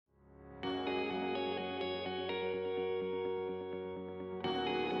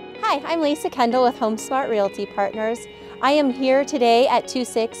Hi, I'm Lisa Kendall with HomeSmart Realty Partners. I am here today at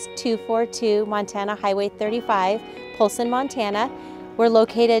 26242 Montana Highway 35, Polson, Montana. We're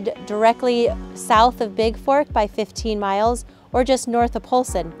located directly south of Big Fork by 15 miles or just north of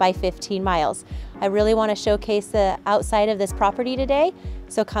Polson by 15 miles. I really want to showcase the outside of this property today,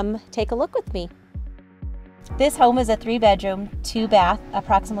 so come take a look with me. This home is a 3-bedroom, 2-bath,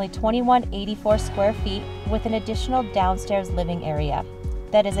 approximately 2184 square feet with an additional downstairs living area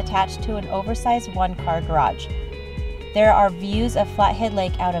that is attached to an oversized 1-car garage. There are views of Flathead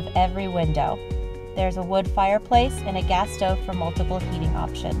Lake out of every window. There's a wood fireplace and a gas stove for multiple heating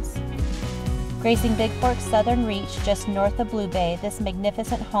options. Gracing Big Fork's southern reach just north of Blue Bay, this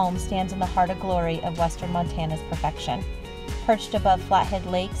magnificent home stands in the heart of glory of western Montana's perfection. Perched above Flathead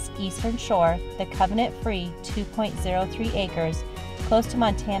Lake's eastern shore, the covenant-free 2.03 acres, close to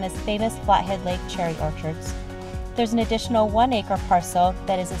Montana's famous Flathead Lake cherry orchards. There's an additional 1-acre parcel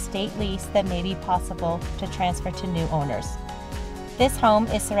that is a state lease that may be possible to transfer to new owners. This home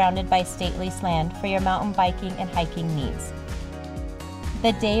is surrounded by state lease land for your mountain biking and hiking needs.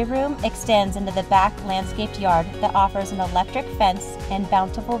 The day room extends into the back landscaped yard that offers an electric fence and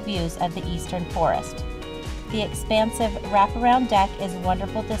bountiful views of the eastern forest. The expansive wraparound deck is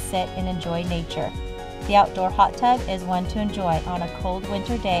wonderful to sit and enjoy nature. The outdoor hot tub is one to enjoy on a cold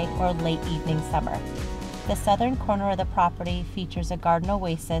winter day or late evening summer. The southern corner of the property features a garden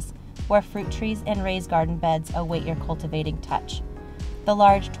oasis where fruit trees and raised garden beds await your cultivating touch. The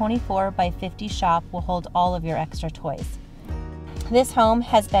large 24 by 50 shop will hold all of your extra toys. This home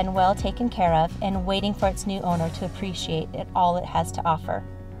has been well taken care of and waiting for its new owner to appreciate all it has to offer.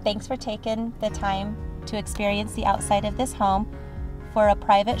 Thanks for taking the time to experience the outside of this home. For a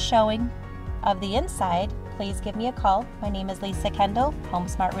private showing of the inside, please give me a call. My name is Lisa Kendall,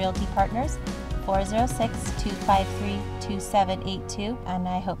 HomeSmart Realty Partners, 406-253-2782, and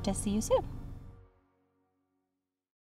I hope to see you soon.